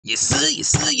You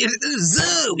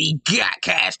see, we got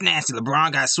Cash Nasty.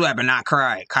 LeBron got swept, but not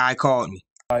Cry. Kai called me.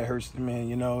 It hurts, man.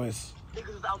 You know, it's.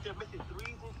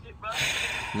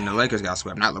 You know, Lakers got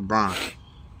swept, not LeBron.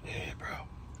 Yeah, bro.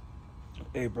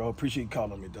 Hey, bro. Appreciate you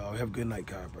calling me, dog. Have a good night,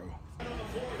 Kai, bro.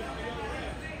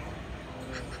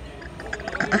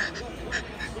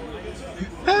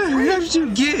 That's what you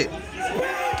get.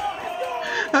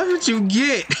 That's what you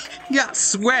get. You got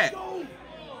sweat. Look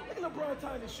at LeBron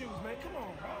tying his shoes, man. Come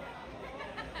on, bro.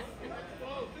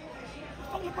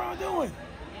 What's LeBron doing?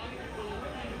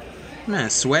 Man,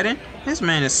 sweating? This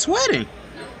man is sweating.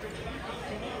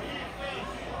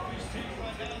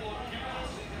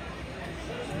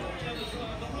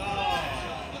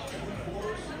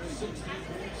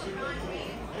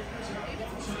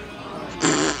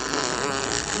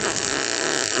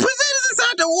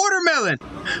 The watermelon.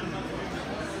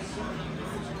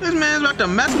 This man's about to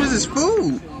mess with his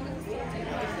food.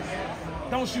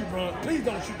 Don't shoot, bro. Please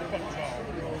don't shoot the fucking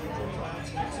ball.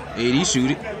 Hey, he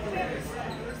shoot it.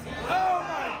 Oh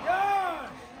my God!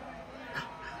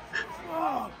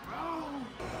 Oh,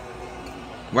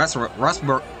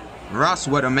 bro. Russ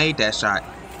would have made that shot.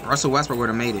 Russell Westbrook would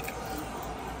have made it.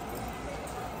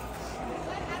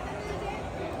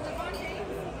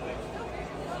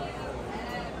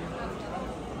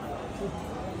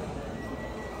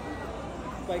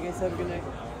 Have a good night.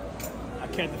 I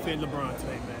can't defend LeBron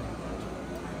today, man.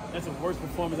 That's the worst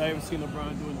performance I ever seen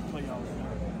LeBron do in the playoffs.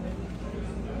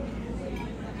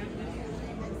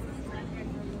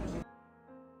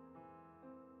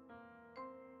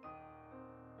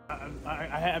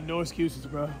 I have no excuses,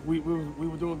 bro. We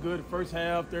were doing good the first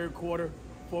half, third quarter,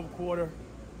 fourth quarter.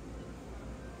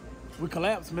 We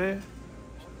collapsed, man.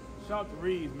 Shout out to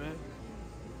Reeves, man.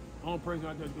 Only person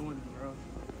out there doing it, bro.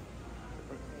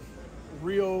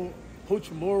 Rio,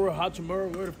 Hachimura,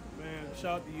 man,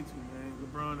 shout out to you two, man.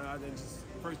 LeBron, that's just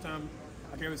the first time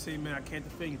I can ever say, man, I can't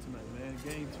defend you tonight, man.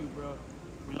 Game 2, bro.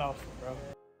 We lost, bro.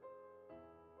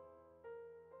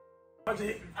 Oh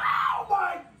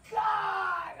my God!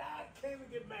 I can't even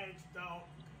get mad at you, dog.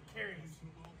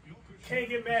 Can't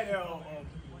get mad at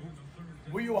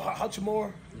were you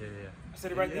Hachimura? Yeah. I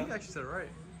said it right there? You actually said it right.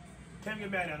 Can't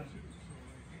get mad at him.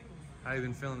 How you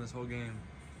been feeling this whole game?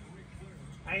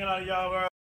 I ain't gonna lie to y'all, bro.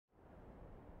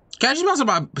 Cash, you must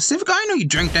about Pacifica. I didn't know you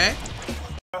drink that.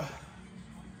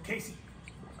 Casey.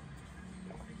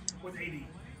 What's AD?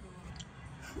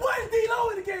 What is D-Lo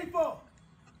in the game for?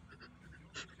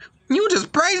 You were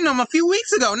just praising them a few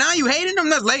weeks ago. Now you hating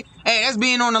them. That's late. Hey, that's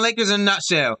being on the Lakers in a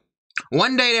nutshell.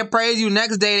 One day they praise you,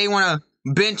 next day they want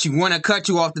to bench you, want to cut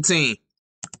you off the team.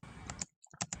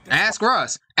 Ask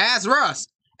Russ. Ask Russ.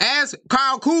 Ask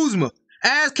Kyle Kuzma.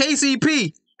 Ask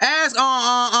KCP. Ask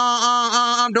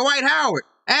Dwight Howard.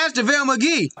 Ask JaVale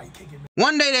McGee.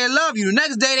 One day they love you. The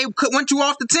next day they want you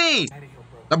off the team.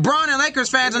 LeBron and Lakers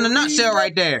fans in the nutshell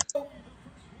right there.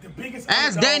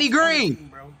 Ask Danny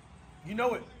Green. You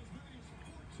know it.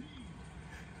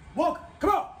 Walk.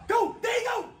 Come on. Go. There you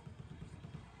go.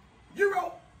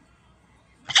 Euro.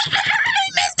 He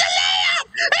missed the layup.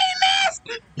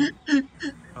 He missed.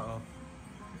 Uh-oh.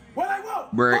 What I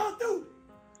want? Bro. What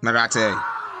did I tell you?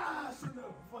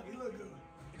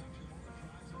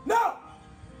 No!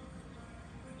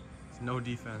 It's no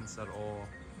defense at all.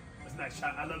 That's a nice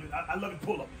shot. I love it. I love it.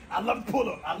 Pull up. I love it. Pull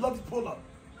up. I love it. Pull up.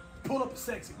 Pull up is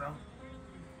sexy, bro.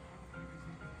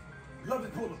 Love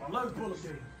it. Pull up. I love it. Pull up,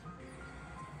 Dave.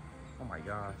 Oh my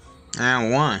gosh.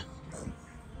 And one.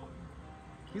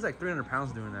 He's like 300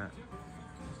 pounds doing that.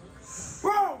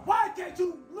 Bro, why can't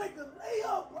you lick the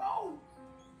layup, bro?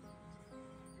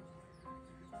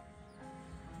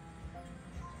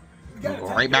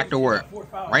 Right back to work.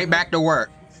 Right back to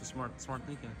work. It's smart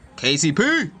thinking.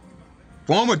 KCP.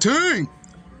 Form a team.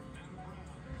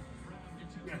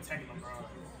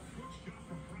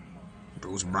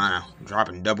 Bruce Brown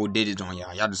dropping double digits on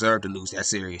y'all. Y'all deserve to lose that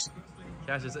series.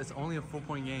 Cash, it's only a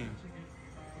 4-point game.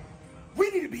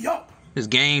 We need to be up. It's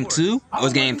game 2? Or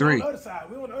it's game 3? We're on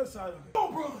the other side. Come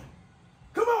on, brother.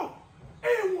 Come on.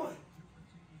 And one.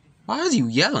 Why is you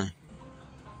yelling?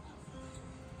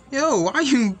 Yo, why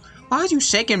are you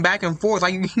shaking back and forth?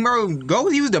 Like, bro, go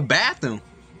use the bathroom.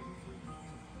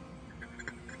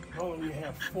 Oh, we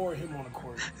have 4 of him on the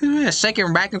court. Yeah,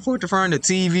 shaking back and forth in front of the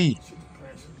TV.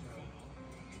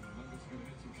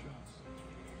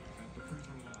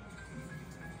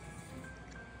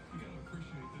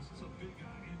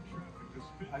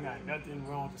 I got nothing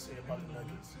wrong to say about the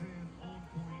Nuggets.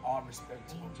 All respect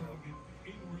to them, bro.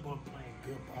 Both playing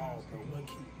good ball,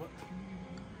 bro.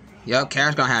 Yup,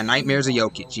 Cash gonna have nightmares of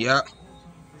Jokic. Yup.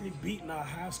 They beating our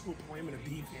high school perimeter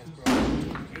defense, bro.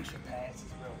 Asian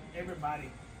passes, bro. Everybody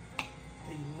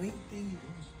They lengthy.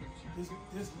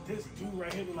 This dude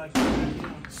right here look like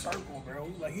a circle, bro.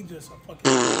 Like he just a fucking.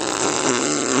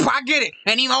 I get it.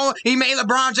 And he made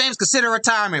LeBron James consider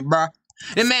retirement, bro.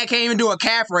 This man can't even do a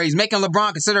calf raise, making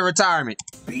LeBron consider retirement.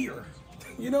 Beer.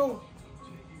 You know?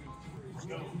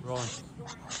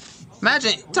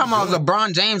 Imagine talking about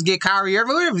LeBron James get Kyrie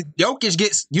Irving. What if Jokic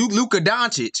gets Luka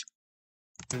Doncic?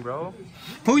 Bro.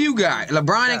 Who you got?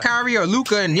 LeBron and Kyrie or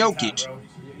Luka and Jokic?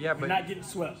 Yeah, but not getting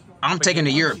swept. I'm taking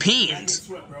the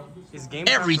Europeans. It's game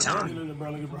every time.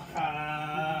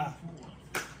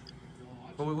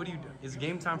 But what do you do? It's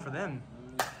game time for them.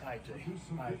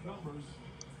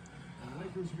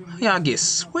 Y'all get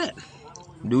sweat.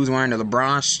 Dude's wearing the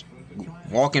LeBron,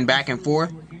 walking back and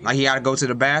forth like he gotta go to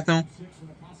the bathroom.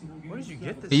 Where did you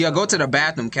get this? You gotta go to the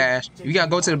bathroom, Cash. You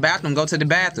gotta go to the bathroom. Go to the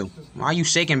bathroom. Why are you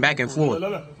shaking back and forth?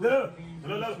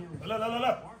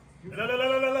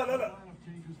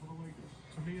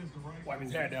 Wipe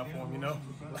his hair down for him, you know.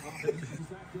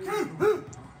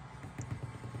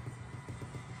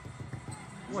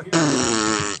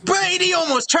 Brady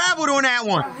almost traveled on that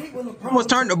one. Almost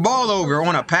turned the ball over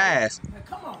on a pass.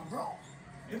 Come on, bro.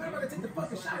 If everybody take the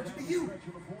fucking shot, it should be you.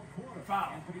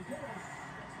 Foul.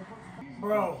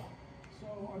 Bro.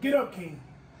 Get up, King.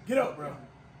 Get up, bro.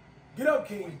 Get up,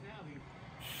 King.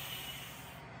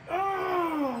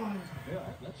 Oh. Yeah,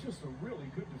 that's just a really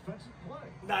good defensive play.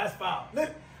 Nah, that's foul.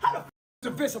 How the f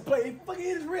defensive play? He fucking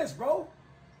hit his wrist, bro.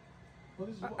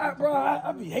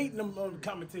 I be hating them on the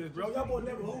commentators, bro. Y'all boy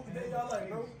never hoop today, y'all like,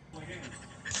 bro.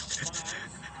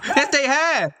 Yes, they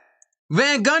have.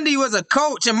 Van Gundy was a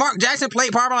coach, and Mark Jackson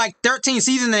played probably like 13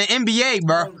 seasons in the NBA,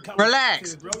 bro.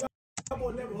 Relax. Y'all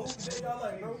boy never hoop today, y'all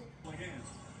like, bro.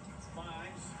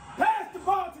 Pass the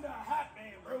ball to the hot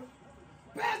man, bro.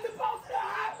 Pass the ball to the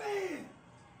hot man.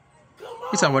 Come on.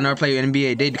 You talking about never played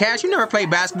NBA? Did Cash, you never played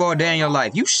basketball a day in your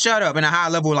life. You shut up in a high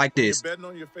level like this. Betting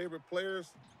on your favorite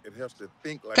players, it helps to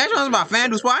think like. Cash knows about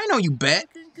FanDuel Sport. I know you bet.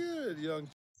 Good, young.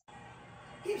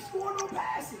 He's scoring no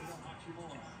passes.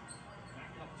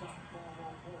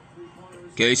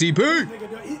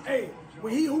 KCP. Hey,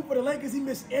 when he hooped for the Lakers, he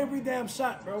missed every damn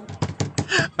shot, bro.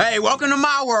 Hey, welcome to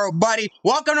my world, buddy.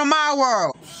 Welcome to my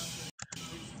world.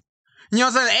 You know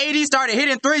what I'm saying? AD started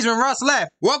hitting threes when Russ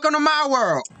left. Welcome to my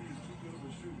world.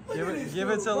 Give it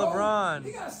to LeBron.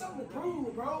 He got something to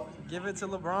prove, bro. Give it to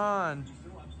LeBron.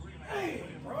 Hey,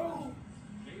 bro.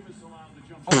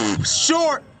 Oh,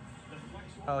 short.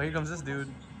 Oh, here comes this dude.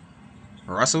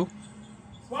 Russell.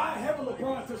 Why haven't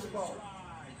LeBron touched the ball?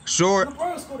 Short.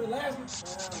 LeBron scored the last one.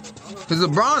 Because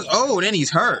LeBron's old and he's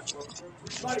hurt.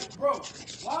 Like, bro,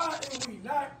 why are we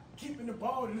not keeping the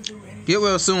ball in this dude's hands? Get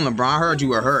well soon, LeBron. I heard you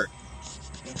were hurt.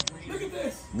 Look at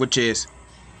this. Which is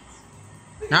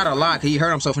not a lot. He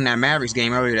hurt himself in that Mavericks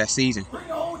game earlier that season. Bring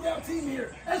the whole damn team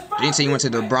here. That's fine. Didn't say he went to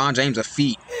LeBron James'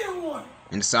 feet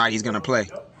and decided he's going to play.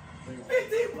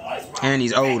 And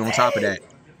he's old on top of that.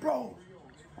 Bro.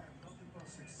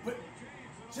 But,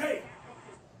 Jay.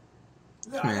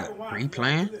 Man, are you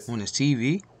playing on his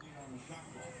TV?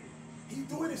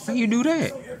 How you do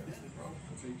that?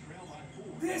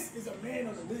 This is a man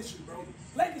on the mission, bro.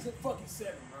 Lakers at fucking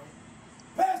 7, bro.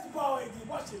 Pass the ball, AD.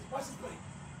 Watch this. Watch this play.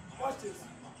 Watch this.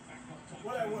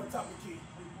 What I want to top of the key.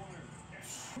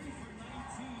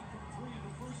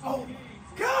 Oh,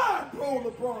 God, bro,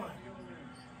 LeBron.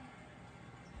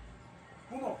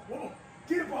 Come on.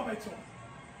 Get the ball back to him.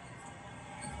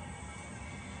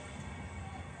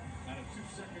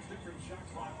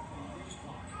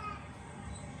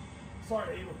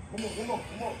 Sorry, Ava. Come on.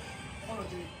 Come on,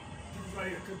 G. He's right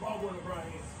here. Good ball going to LeBron's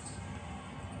hands.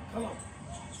 Come on.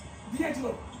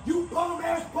 D'Angelo, you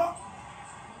bum-ass buck.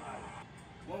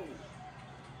 Whoa.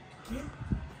 Get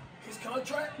his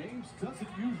contract. James doesn't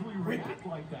usually react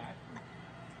like that.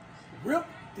 Rip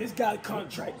this guy's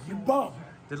contract. You bum.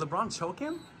 Did LeBron choke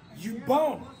him? You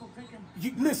bum.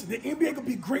 Listen, the NBA could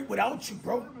be great without you,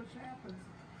 bro.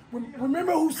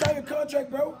 Remember who signed a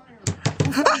contract, bro?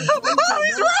 He's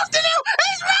roasting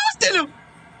him!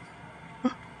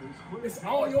 It's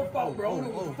all your fault, bro. I don't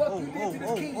know what the fuck you did to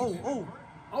this king. I don't know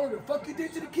what the fuck you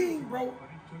did to the king, bro.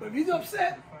 But if he's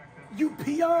upset, you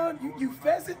peon, you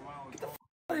pheasant, get the fuck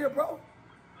out of here, bro.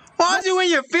 Why are you in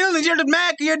your feelings? You're the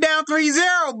Mac. You're down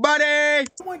 3-0, buddy. I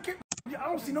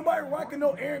don't see nobody rocking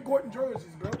no Aaron Gordon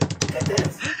jerseys, bro. Look at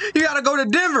this. You gotta go to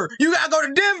Denver. You gotta go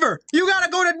to Denver.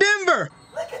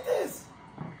 Look at this.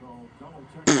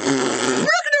 Look at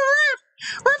the ref.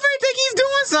 Ref ain't think he's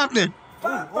doing something.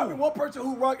 Find me one person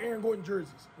who rock Aaron Gordon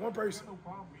jerseys. One person.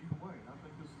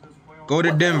 Go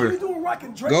to Denver.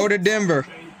 Go to Denver.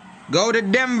 Go to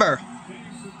Denver.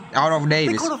 Out of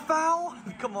Davis. They called a foul?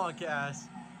 Come on, Cass.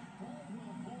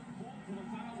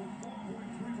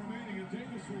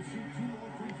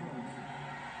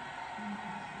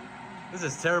 This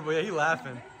is terrible. Yeah, he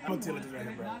laughing. I'm gonna tell it this right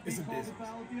here, bro. It's a business.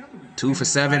 2 for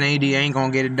 7 AD ain't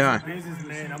gonna get it done.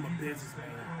 Businessman, I'm a businessman.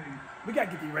 We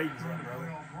gotta get these ratings up,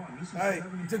 bro. Hey,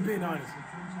 just being honest.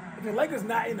 If the Lakers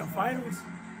not in the finals,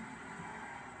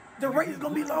 the rating's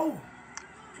gonna be low.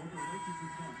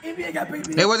 NBA got big.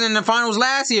 They wasn't in the finals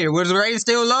last year. Was the rating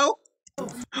still low?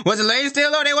 Was the rating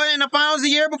still low? They wasn't in the finals the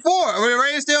year before. Was the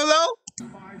rating still low?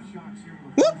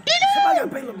 Whoop, somebody gotta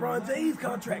pay LeBron James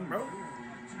contract, bro.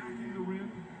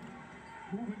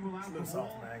 It's a little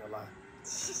soft, man, I ain't gonna lie.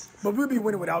 But we'll be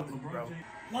winning without them, bro.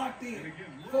 Locked in.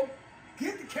 So,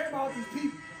 get the camera out these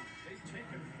people.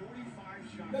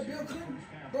 That Bill Clinton,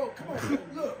 bro, come on,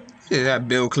 look. Yeah, that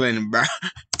Bill Clinton, bro.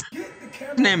 Get the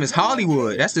camera. His name is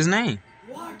Hollywood. That's his name.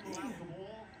 Locked in.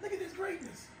 Look at this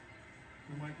greatness.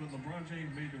 Like when LeBron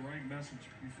James made the right message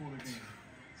before the game.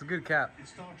 It's a good cap. It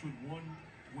starts with one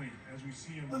win, as we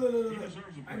see him. Look. He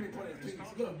deserves a I break. mean,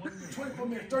 look, 24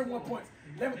 minutes, 31 points,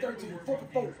 11-13, 4 for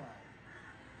 4.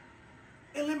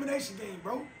 Elimination game,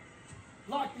 bro.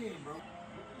 Locked in, bro.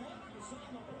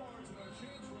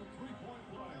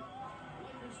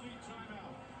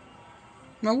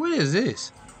 Now, what is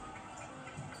this?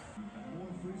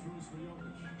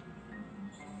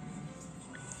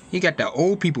 He got the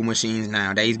old people machines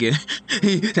now that he's getting.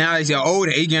 Now he's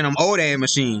older. He's getting them old ass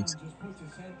machines. Just puts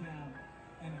his head down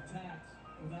and attacks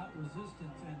without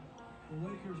resistance, and the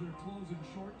Lakers are closing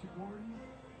short to Gordon.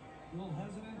 A little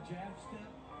hesitant, jab step,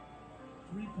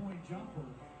 3-point jumper,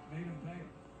 made him pay.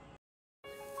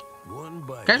 One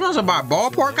bite. Catch wants about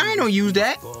ballpark. I ain't gonna use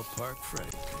that. Ballpark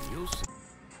Frank. You'll see.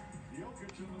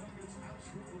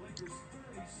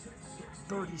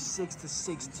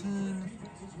 36-16.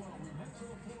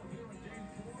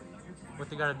 What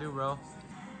they gotta do, bro?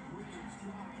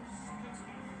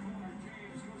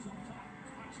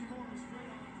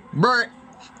 Bert.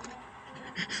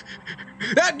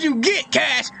 That's what you get,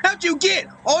 Cash. That's what you get.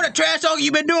 All the trash talking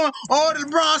you've been doing, all the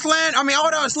LeBron slander, all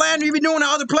the slander you've been doing to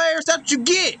other players, that's what you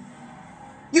get.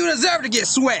 You deserve to get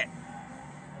sweat.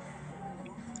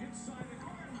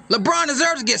 LeBron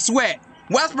deserves to get sweat.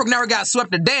 Westbrook never got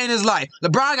swept a day in his life.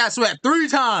 LeBron got swept 3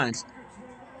 times.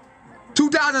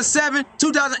 2007,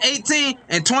 2018,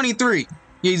 and 23.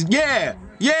 He's, yeah.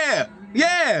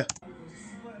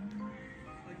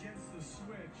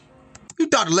 You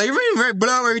thought the Lakers, very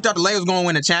blurry. You thought the Lakers was gonna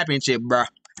win the championship, bro.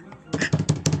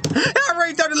 I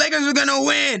already thought the Lakers were gonna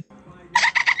win.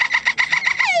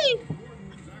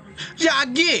 Y'all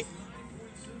get.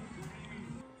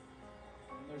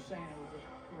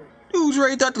 Dudes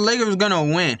already thought the Lakers was gonna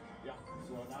win.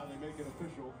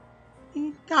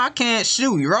 I can't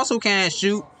shoot. Russell can't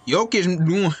shoot. Jokic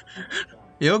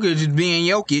is being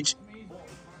Jokic.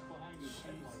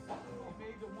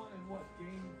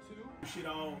 Shit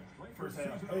on first half.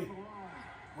 Hey,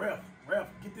 ref,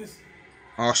 get this.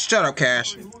 Oh, shut up,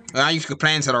 Cash. I used to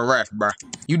complain to the ref, bro.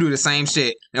 You do the same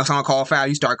shit. Next time I call foul,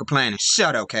 you start complaining.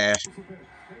 Shut up, Cash.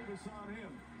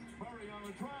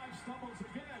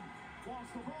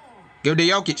 Give it to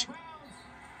Jokic.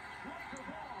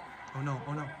 Oh no.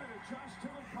 No.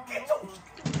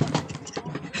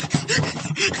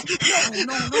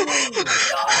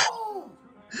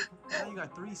 Now you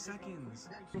got 3 seconds.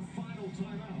 Some final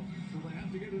timeout, so they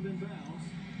have to get it in bounds.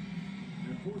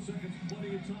 And 4 seconds,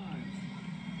 plenty of time.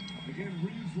 Again,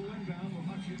 Reeves will inbound with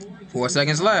Hachimura. 4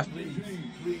 seconds left.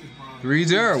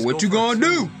 3-0. What you gonna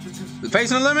do?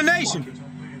 Facing elimination.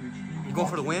 You going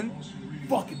for the win?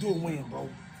 Fuck it, do a win, bro.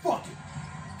 Fuck it.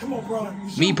 Come on, bro.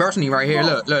 Me personally, right here.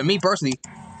 Look. Me personally.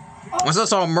 Once I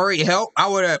saw Murray help, I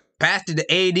would have passed it to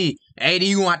AD. AD,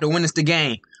 you want to win us the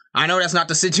game. I know that's not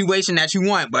the situation that you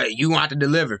want, but you want to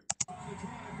deliver.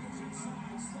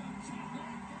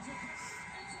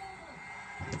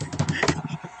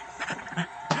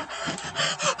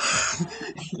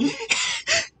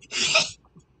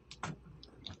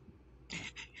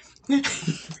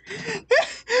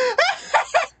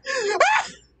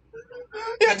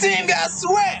 Your team got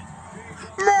swept,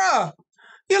 bruh.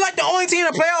 You're like the only team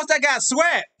in the playoffs that got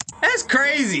swept. That's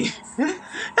crazy.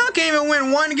 Y'all can't even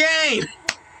win one game.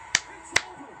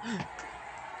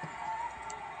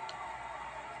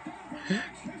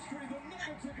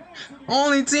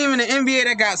 Only team in the NBA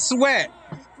that got swept.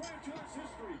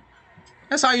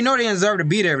 That's how you know they deserve to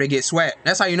be there if they get swept.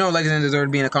 That's how you know Lakers didn't deserve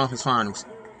to be in the conference finals.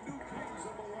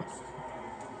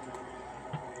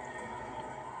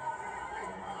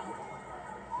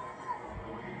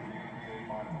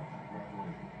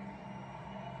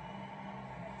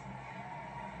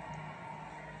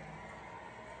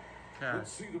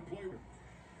 Let's see the player.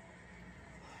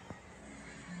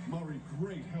 Murray,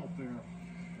 great help there.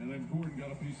 And then Gordon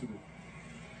got a piece of it.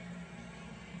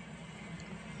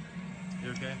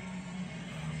 You okay?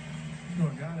 You know,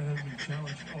 a guy that has been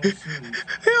challenged all series.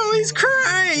 Yo, he's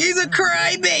crying. He's a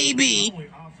crybaby. Not only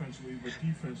offensively, but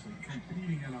defensively,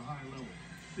 competing at a high level.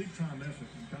 Big time effort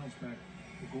and bounce back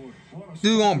for Gordon.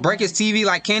 Dude gonna break his TV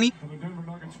like Kenny?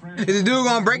 Is the dude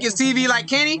gonna break his TV like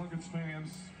Kenny?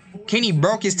 Kenny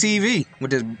broke his TV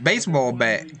with his baseball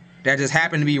bat that just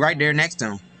happened to be right there next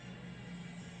to him.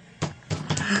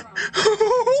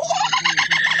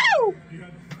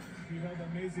 You had an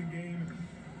amazing game.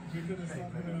 You could have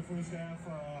stopped him in the first half.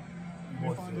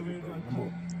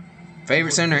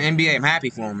 Favorite center in NBA. I'm happy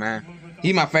for him, man.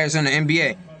 He's my favorite center in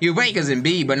NBA. You Lakers and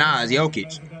B, but nah, it's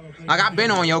Jokic. Like, I've been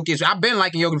on Jokic. I've been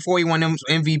liking Jokic before he won them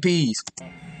MVPs.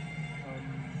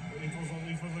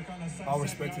 I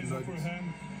respect the Nuggets.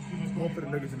 Going for the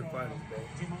Nuggets in the finals, bro.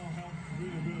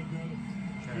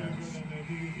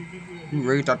 You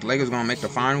really thought the Lakers were gonna make the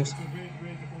finals? Got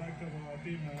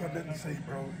nothing to say,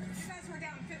 bro. You guys were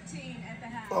down 15 at the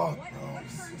half. Oh, What bro. turned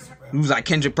around? He was like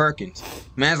Kendrick Perkins.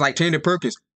 Man's like Kendrick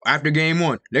Perkins. After game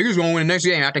 1, Lakers gonna win the next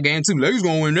game. After game 2, Lakers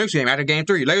gonna win the next game. After game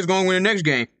 3, Lakers gonna win the next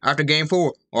game. After game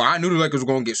 4, or I knew the Lakers were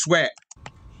gonna get swept.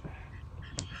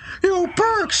 Yo,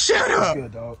 Perk, shut up.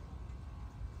 Good, dog.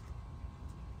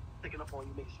 Picking up on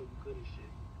you, making sure you good and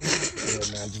shit.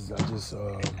 Yeah, man. I just you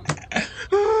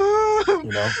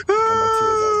know, got my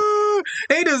tears out.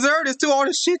 They deserve this too. All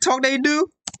the shit talk they do.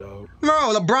 Dog.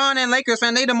 Bro, LeBron and Lakers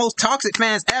fans, they the most toxic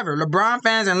fans ever. LeBron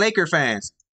fans and Laker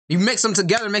fans. You mix them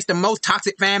together, makes the most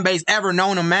toxic fan base ever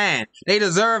known to man. They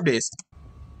deserve this.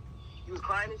 You was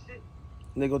crying and shit?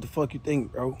 Nigga, what the fuck you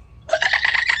think, bro?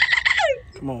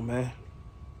 Come on, man.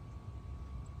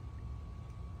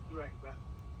 You right, bro.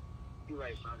 You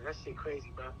right, bro. That shit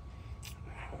crazy, bro.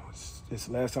 It's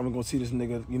the last time we're gonna see this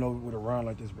nigga, you know, with a run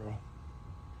like this, bro.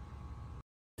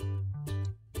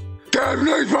 Yeah,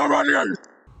 you right.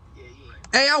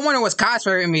 Hey, I wonder what's Kai's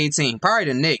favorite NBA team. Probably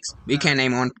the Knicks. We can't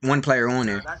name one player on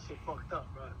there. That shit fucked up,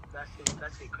 bro. That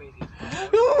shit crazy. Dude,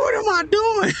 what am I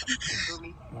doing? You feel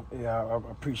me? Yeah, I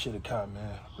appreciate it, Kai,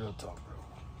 man. Real talk, bro.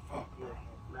 Fuck, bro.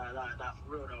 Nah,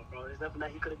 for real though, bro. There's nothing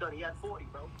that he could have done. He had 40,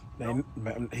 bro.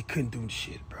 Man, he couldn't do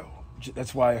shit, bro.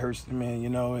 That's why it hurts, man. You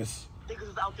know, it's. Niggas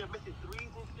is out there missing threes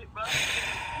and shit, bro.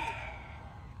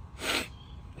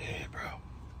 Yeah, bro.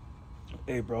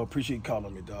 Hey, bro, appreciate you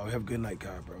calling me, dog. Have a good night,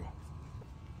 Kai, bro.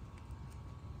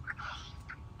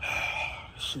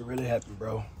 Shit really happened,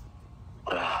 bro.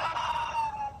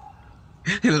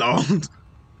 Long.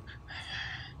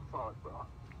 Fuck, bro.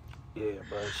 Yeah,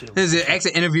 bro. Shit This is the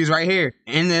exit interviews right here.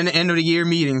 And then the end of the year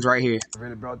meetings right here.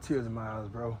 really brought tears in my eyes,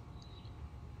 bro.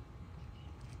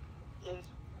 Yes.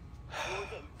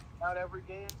 Out every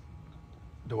game,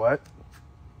 The what?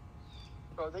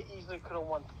 bro. They easily could have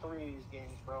won 3 of these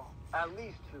games, bro. At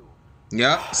least 2.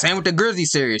 Yep. Same with the Grizzly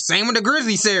series.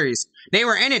 They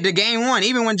were in it to game 1,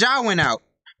 even when Ja went out.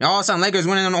 And all of a sudden, Lakers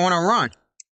went on a run.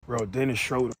 Bro, Dennis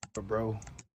Schroeder, bro.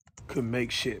 Couldn't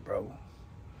make shit, bro.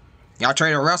 Y'all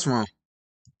traded Russ for him.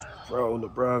 Bro,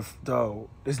 LeBron, dog.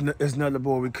 It's nothing,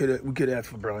 boy. We could ask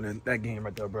for LeBron in that game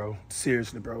right there, bro.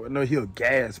 Seriously, bro. I know he'll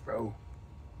gas, bro.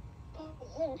 The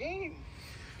whole game.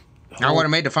 I would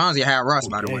have made the finals. You had Russ,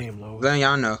 by the way. Damn, Lord. Then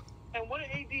y'all know. And what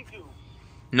did AD do?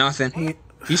 Nothing.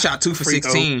 He shot 2 for Free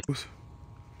 16. throws.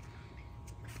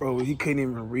 Bro, he couldn't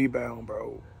even rebound,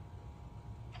 bro.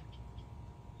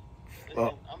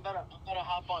 Listen, I'm about to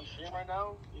hop on stream right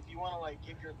now. If you want to like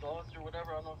give your thoughts or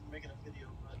whatever, I don't know if I'm making a video,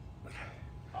 but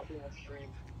I'll be on stream.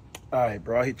 All right,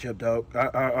 bro. I hit you up, dog.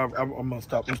 I'm gonna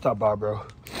stop. I'm stop by, bro.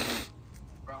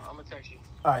 Bro, I'm gonna text you.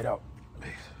 All right, out.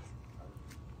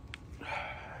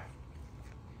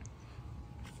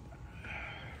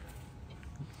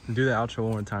 Do the outro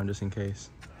one more time just in case.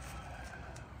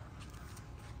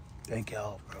 Thank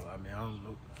y'all, bro. I mean, I don't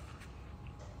know.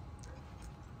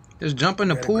 Just jump in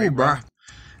the Had a pool, great bro. run.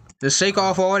 Just shake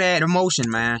off all that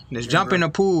emotion, man. Just jump in the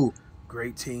pool.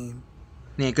 Great team.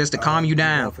 Yeah, just to calm you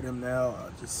down. For them now.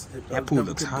 That pool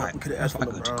looks hot. That's like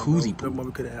a jacuzzi pool.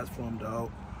 We could have asked for him,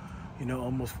 dog. You know,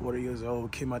 almost 40 years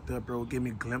old. Came out there, bro. Gave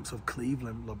me a glimpse of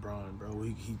Cleveland, LeBron, bro.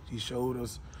 He showed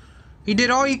us. He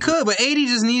did all he could, but 80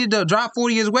 just needed to drop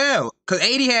 40 as well. Because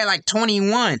 80 had like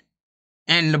 21.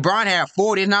 And LeBron had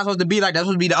 40. It's not supposed to be like that. It's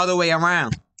supposed to be the other way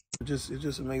around. It's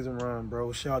just amazing run,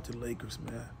 bro. Shout out to the Lakers,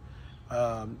 man.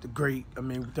 The great, I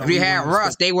mean, If he had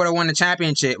Russ, they would have won the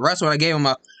championship. Russ would have gave him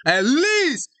at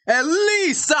least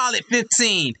solid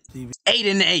 15. 8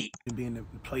 and 8. Being in the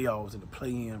playoffs and the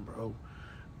play-in, bro.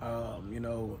 You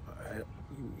know,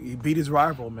 he beat his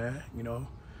rival, man. You know,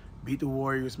 beat the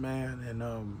Warriors, man. And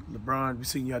LeBron, we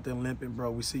see you out there limping, bro.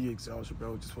 We see you exhausted,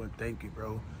 bro. Just want to thank you,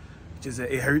 bro.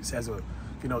 it hurts as a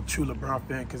true LeBron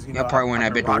fan because Y'all probably wouldn't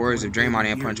have bet the words if Draymond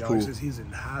didn't punch Poole. He's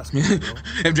in high school, bro.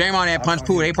 If Draymond didn't punch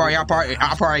Poole,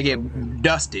 I'll probably get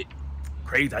dusted.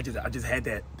 Crazy. I just had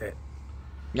that.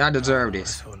 Y'all deserve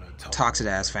this. Toxic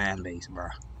ass fan base, bro.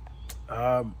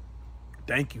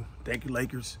 Thank you,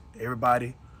 Lakers,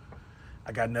 everybody.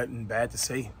 I got nothing bad to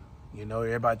say.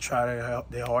 Everybody tried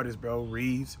their hardest, bro.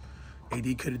 Reeves, AD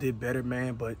could have did better,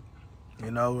 man, but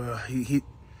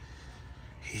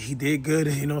he did good.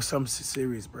 Something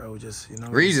serious, bro. Just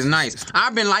Reeves is nice.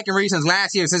 I've been liking Reeves since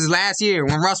last year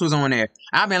when Russ was on there.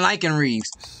 I've been liking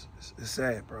Reeves. It's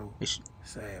sad, bro. It's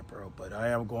sad, bro. But I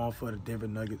am going for the Denver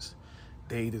Nuggets.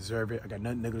 They deserve it. I got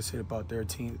nothing negative to say about their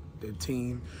team, their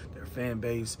fan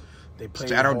base. They played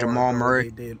Shout out hard, Jamal bro. Murray.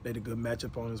 They had a good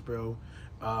matchup on us, bro.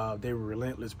 They were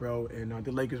relentless, bro. And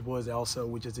the Lakers was also,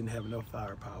 we just didn't have enough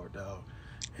firepower, dog.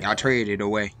 Y'all traded it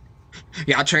away.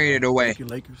 Y'all traded it away. Thank you,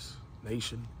 Lakers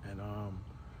Nation, and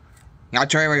y'all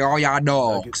trade away all y'all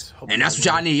dogs, and that's what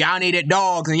y'all need. Y'all needed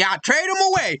dogs, and y'all trade them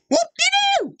away.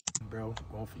 Whoop-de-doo! Bro,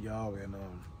 going for y'all, and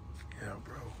yeah,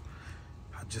 bro.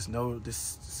 I just know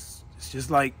this. It's just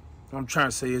like what I'm trying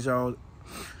to say is y'all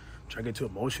trying to get too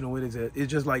emotional with it.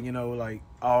 It's just like like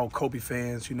all Kobe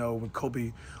fans. When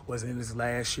Kobe was in his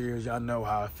last years, y'all know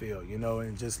how I feel.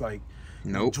 And just like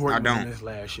nope, Jordan I don't. Was in his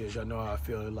last years, y'all know how I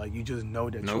feel. Like you just know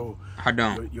that I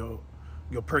don't.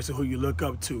 Your person who you look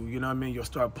up to, you know what I mean, your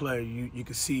star player, you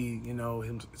can see,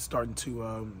 him starting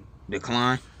to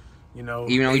decline. Even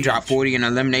though he dropped 40 in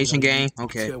an elimination game.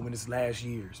 Okay. When his last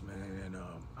years, man, and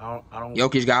I don't.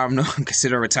 Jokic got him to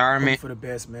consider retirement. For the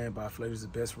best, man, but I feel like it's the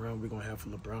best run we're gonna have for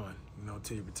LeBron.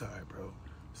 Until you retire, bro.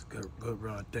 It's a good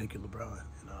run. Thank you, LeBron.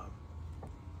 And,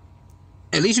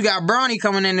 at least you got Bronny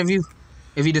coming in if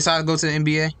he decides to go to the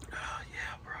NBA.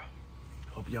 Yeah, bro.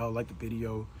 Hope y'all like the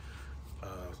video.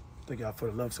 Thank y'all for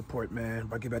the love, support, man.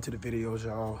 If I get back to the videos,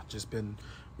 y'all, just been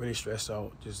really stressed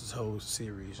out just this whole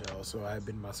series, y'all. So I've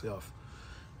been myself,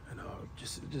 and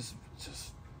just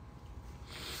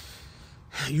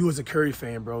you as a Curry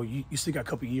fan, bro, you still got a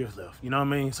couple years left. You know what I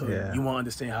mean? So you won't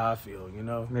understand how I feel.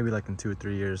 Maybe like in 2 or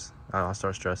 3 years, I'll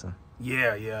start stressing.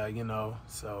 Yeah.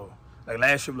 So like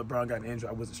last year, LeBron got an injury.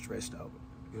 I wasn't stressed out.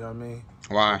 You know what I mean?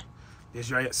 Why? This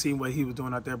year, I seen what he was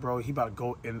doing out there, bro. He about to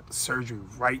go in surgery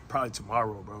probably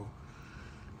tomorrow, bro.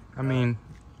 I mean,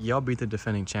 y'all beat the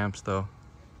defending champs, though.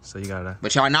 So you gotta...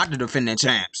 But y'all not the defending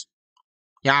champs.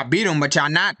 Y'all beat them, but y'all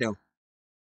not, though.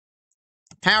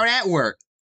 How that work?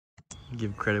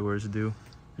 Give credit where it's due.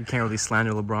 You can't really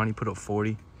slander LeBron. He put up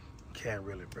 40. Can't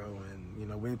really, bro. And,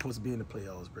 we ain't supposed to be in the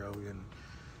playoffs, bro. And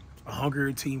a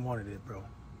hungry team wanted it, bro.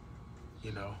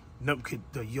 The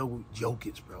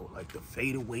Jokic, bro. Like, the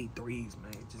fadeaway threes,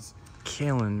 man. Just...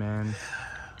 Killing, man.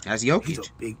 That's Jokic. He's a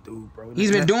big dude, bro.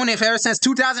 He's been doing it ever since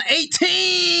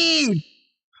 2018.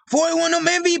 41 of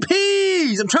them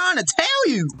MVPs. I'm trying to tell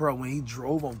you. Bro, when he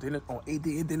drove on AD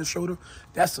and Dennis Schroeder,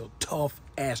 that's a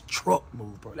tough-ass truck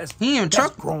move, bro. He ain't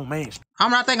truck. Grown man.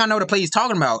 I think I know the play he's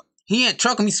talking about. He ain't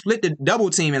truck him. He split the double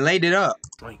team and laid it up.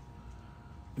 Like,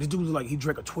 this dude was like he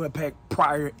drank a 12-pack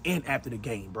prior and after the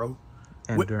game, bro.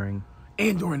 And during.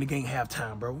 And during the game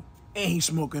halftime, bro. And he's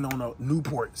smoking on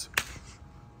Newports.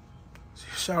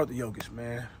 Shout out to Jokic,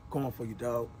 man. Going for you,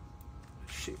 dog.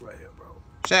 Shit right here, bro.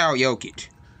 Shout out Jokic.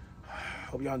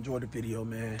 Hope y'all enjoyed the video,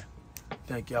 man.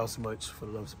 Thank y'all so much for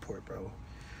the love and support, bro.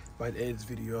 If I edit this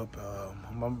video up,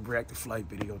 I'm gonna react to Flight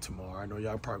video tomorrow. I know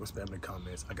y'all probably gonna spam in the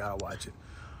comments. I gotta watch it.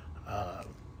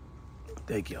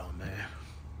 Thank y'all, man.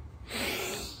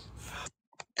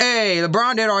 Hey,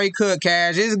 LeBron did all he could,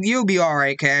 Cash. You'll be all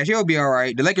right, Cash. You'll be all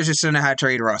right. The Lakers just shouldn't have had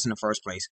trade Russ in the first place.